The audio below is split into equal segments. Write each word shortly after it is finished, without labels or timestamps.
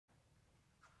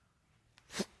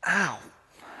Ow.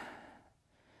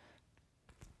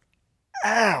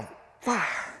 Ow. Fuck.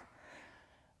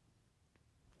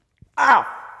 Ow.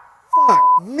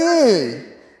 Fuck me.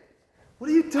 What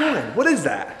are you doing? What is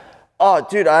that? Oh,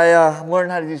 dude, I'm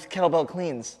learning how to use kettlebell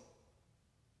cleans.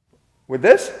 With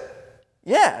this?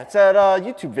 Yeah, it's that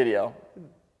YouTube video.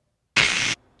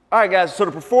 All right, guys, so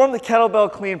to perform the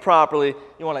kettlebell clean properly,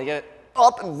 you want to get it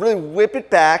up and really whip it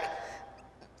back.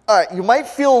 All right, you might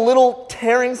feel a little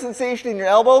tearing sensation in your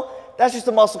elbow. That's just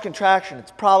a muscle contraction.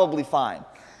 It's probably fine.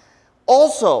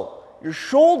 Also, your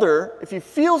shoulder, if you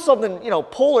feel something,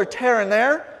 pull or tear in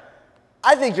there,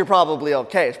 I think you're probably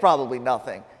okay. It's probably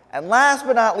nothing. And last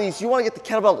but not least, you want to get the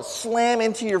kettlebell to slam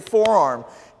into your forearm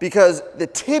because the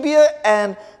tibia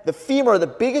and the femur are the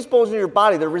biggest bones in your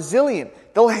body. They're resilient.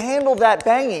 They'll handle that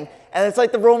banging, and it's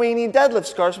like the Romanian deadlift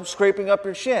scars from scraping up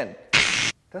your shin.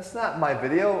 That's not my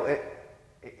video,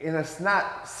 and it's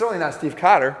certainly not Steve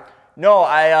Cotter. No,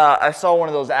 I saw one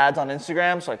of those ads on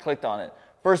Instagram, so I clicked on it.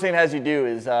 First thing it has you do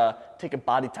is take a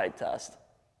body type test.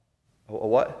 A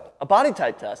what? A body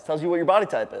type test. Tells you what your body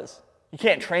type is. You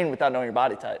can't train without knowing your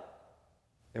body type.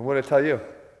 And what did it tell you?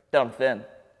 That I'm thin.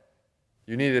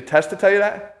 You needed a test to tell you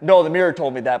that? No, the mirror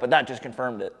told me that, but that just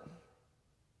confirmed it.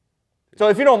 So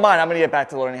if you don't mind, I'm going to get back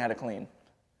to learning how to clean.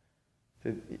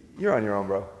 Dude, you're on your own,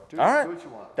 bro. All right. Do what you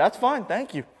want. That's fine.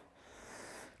 Thank you.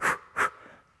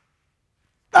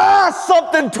 Ah,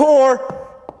 something tore.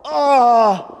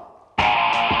 Ah.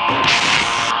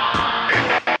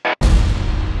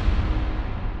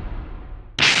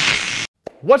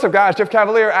 What's up, guys? Jeff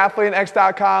Cavaliere,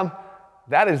 AthleteX.com.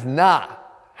 That is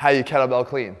not how you kettlebell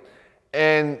clean.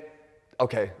 And,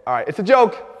 okay, all right, it's a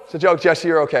joke. It's a joke. Jesse,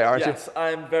 you're okay, aren't you? Yes,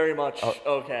 I'm very much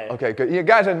okay. Okay, good. You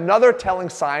guys, another telling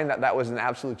sign that that was an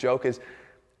absolute joke is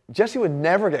Jesse would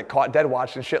never get caught dead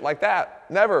watching shit like that.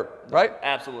 Never, right?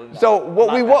 Absolutely not. So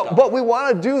what we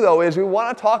want to do, though, is we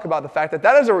want to talk about the fact that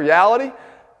that is a reality,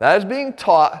 that is being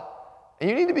taught, and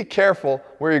you need to be careful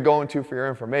where you're going to for your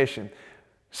information.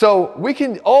 So we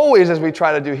can always, as we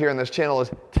try to do here in this channel,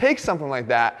 is take something like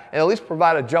that and at least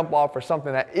provide a jump off for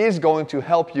something that is going to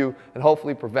help you and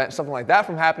hopefully prevent something like that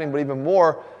from happening, but even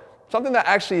more, something that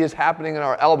actually is happening in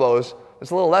our elbows.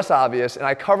 It's a little less obvious, and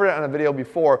I covered it on a video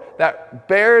before, that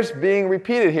bears being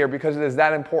repeated here because it is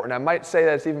that important. I might say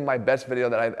that it's even my best video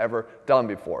that I've ever done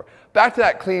before. Back to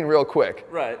that clean real quick.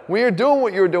 Right. When you're doing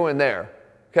what you were doing there,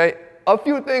 okay, a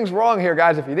few things wrong here,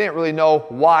 guys, if you didn't really know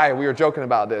why we were joking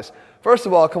about this. First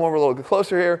of all, come over a little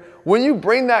closer here. When you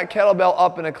bring that kettlebell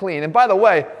up in a clean, and by the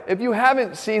way, if you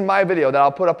haven't seen my video that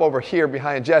I'll put up over here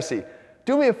behind Jesse,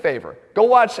 do me a favor. Go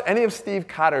watch any of Steve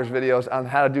Cotter's videos on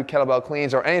how to do kettlebell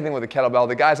cleans or anything with a kettlebell.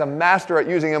 The guy's a master at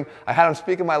using them. I had him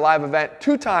speak at my live event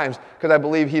 2 times because I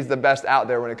believe he's the best out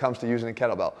there when it comes to using a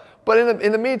kettlebell. But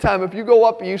in the meantime, if you go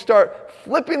up and you start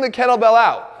flipping the kettlebell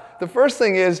out, the first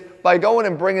thing is, by going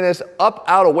and bringing this up,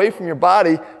 out, away from your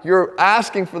body, you're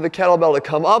asking for the kettlebell to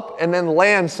come up and then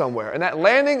land somewhere. And that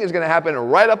landing is going to happen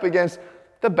right up against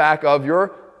the back of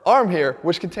your arm here,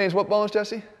 which contains what bones,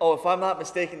 Jesse? Oh, if I'm not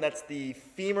mistaken, that's the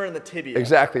femur and the tibia.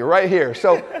 Exactly, right here.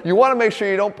 So you want to make sure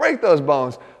you don't break those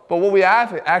bones. But what we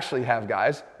actually have,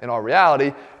 guys, in our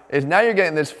reality, is now you're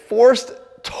getting this forced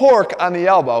torque on the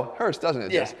elbow. Hurts, doesn't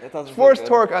it, Jesse? Yeah, it doesn't. Forced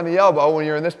torque on the elbow when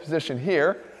you're in this position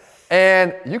here.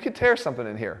 And you could tear something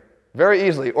in here very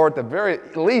easily, or at the very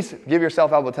least, give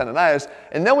yourself elbow tendonitis.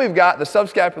 And then we've got the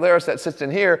subscapularis that sits in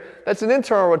here. That's an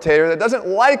internal rotator that doesn't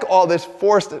like all this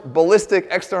forced ballistic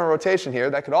external rotation here.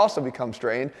 That could also become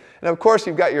strained. And of course,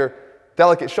 you've got your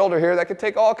delicate shoulder here that could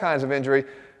take all kinds of injury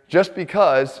just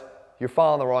because you're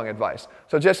following the wrong advice.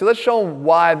 So Jesse, let's show them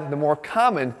why the more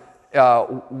common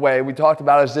way we talked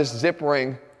about is this zip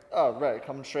ring. Oh, right,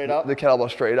 coming straight up. The kettlebell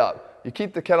straight up. You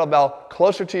keep the kettlebell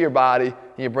closer to your body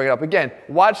and you bring it up. Again,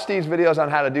 watch Steve's videos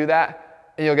on how to do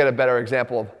that and you'll get a better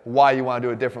example of why you want to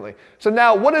do it differently. So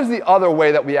now, what is the other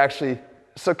way that we actually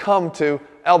succumb to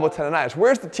elbow tendonitis?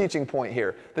 Where's the teaching point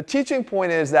here? The teaching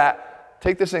point is that,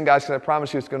 take this in, guys, because I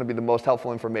promise you it's going to be the most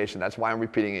helpful information. That's why I'm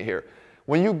repeating it here.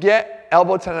 When you get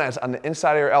elbow tendonitis on the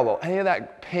inside of your elbow, any of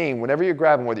that pain, whenever you're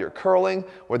grabbing, whether you're curling,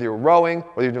 whether you're rowing,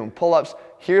 whether you're doing pull-ups,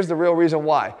 here's the real reason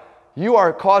why. You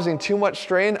are causing too much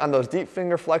strain on those deep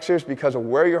finger flexors because of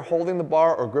where you're holding the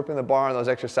bar or gripping the bar on those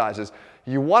exercises.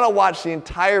 You want to watch the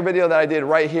entire video that I did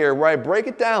right here where I break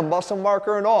it down, muscle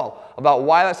marker and all, about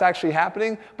why that's actually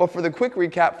happening. But for the quick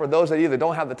recap, for those that either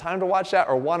don't have the time to watch that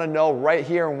or want to know right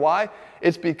here and why,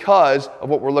 it's because of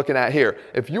what we're looking at here.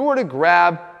 If you were to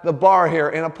grab the bar here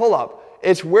in a pull-up,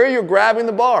 it's where you're grabbing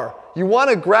the bar. You want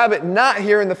to grab it not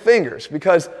here in the fingers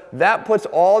because that puts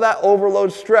all that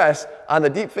overload stress on the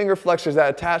deep finger flexors that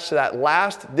attach to that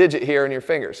last digit here in your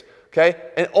fingers.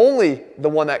 okay? And only the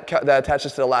one that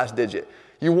attaches to the last digit.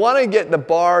 You want to get the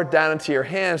bar down into your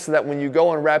hand so that when you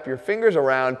go and wrap your fingers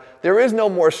around, there is no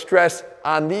more stress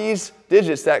on these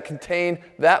digits that contain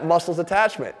that muscle's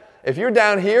attachment. If you're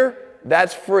down here,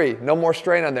 that's free, no more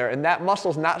strain on there, and that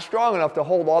muscle's not strong enough to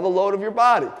hold all the load of your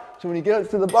body. So when you get up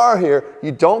to the bar here,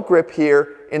 you don't grip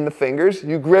here in the fingers,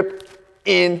 you grip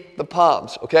in the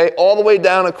palms, okay? All the way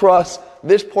down across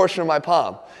this portion of my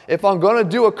palm. If I'm gonna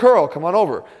do a curl, come on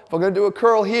over. If I'm gonna do a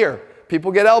curl here,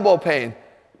 people get elbow pain.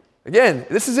 Again,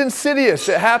 this is insidious.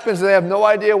 It happens, they have no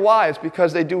idea why. It's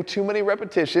because they do too many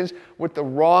repetitions with the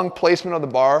wrong placement of the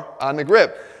bar on the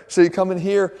grip. So you come in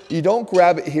here, you don't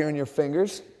grab it here in your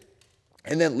fingers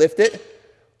and then lift it.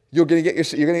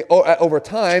 Over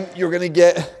time, you're gonna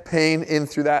get pain in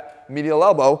through that medial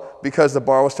elbow because the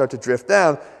bar will start to drift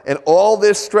down, and all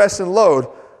this stress and load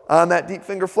on that deep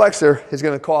finger flexor is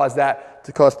gonna cause that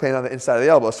to cause pain on the inside of the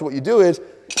elbow. So what you do is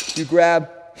you grab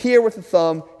here with the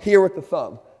thumb, here with the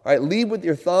thumb. All right, lead with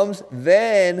your thumbs,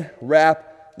 then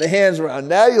wrap the hands around.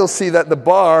 Now you'll see that the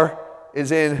bar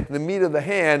is in the meat of the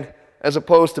hand as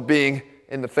opposed to being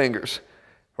in the fingers,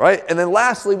 right? And then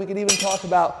lastly, we can even talk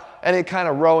about any kind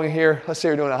of rowing here. Let's say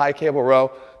you're doing a high cable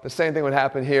row. The same thing would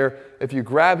happen here. If you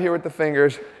grab here with the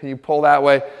fingers and you pull that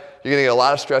way, you're gonna get a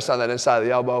lot of stress on that inside of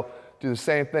the elbow. Do the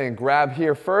same thing. Grab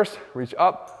here first, reach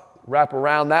up, wrap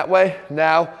around that way.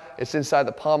 Now it's inside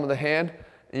the palm of the hand,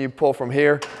 and you pull from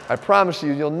here. I promise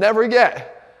you, you'll never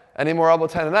get any more elbow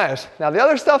tendonitis. Now the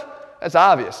other stuff, that's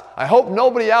obvious. I hope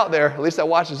nobody out there, at least that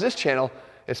watches this channel,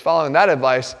 is following that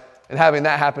advice and having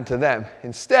that happen to them.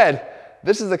 Instead,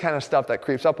 this is the kind of stuff that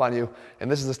creeps up on you, and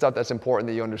this is the stuff that's important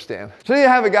that you understand. So there you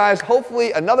have it, guys.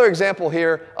 Hopefully another example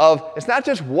here of it's not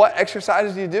just what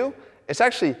exercises you do, it's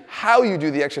actually how you do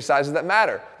the exercises that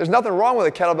matter. There's nothing wrong with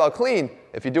a kettlebell clean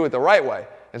if you do it the right way.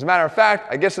 As a matter of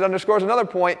fact, I guess it underscores another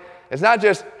point. It's not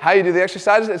just how you do the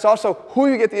exercises, it's also who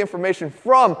you get the information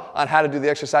from on how to do the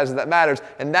exercises that matters,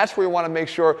 and that's where you want to make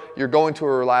sure you're going to a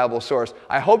reliable source.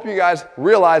 I hope you guys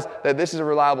realize that this is a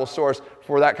reliable source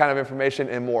for that kind of information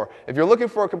and more. If you're looking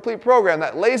for a complete program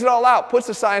that lays it all out, puts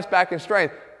the science back in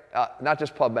strength, not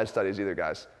just PubMed studies either,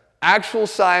 guys. Actual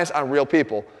science on real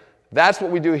people. That's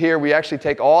what we do here. We actually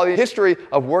take all the history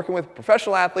of working with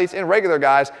professional athletes and regular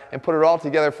guys and put it all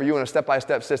together for you in a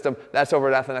step-by-step system. That's over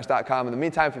at athleanx.com. In the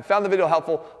meantime, if you found the video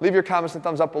helpful, leave your comments and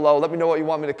thumbs up below. Let me know what you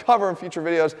want me to cover in future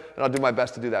videos, and I'll do my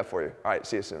best to do that for you. All right,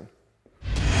 see you soon.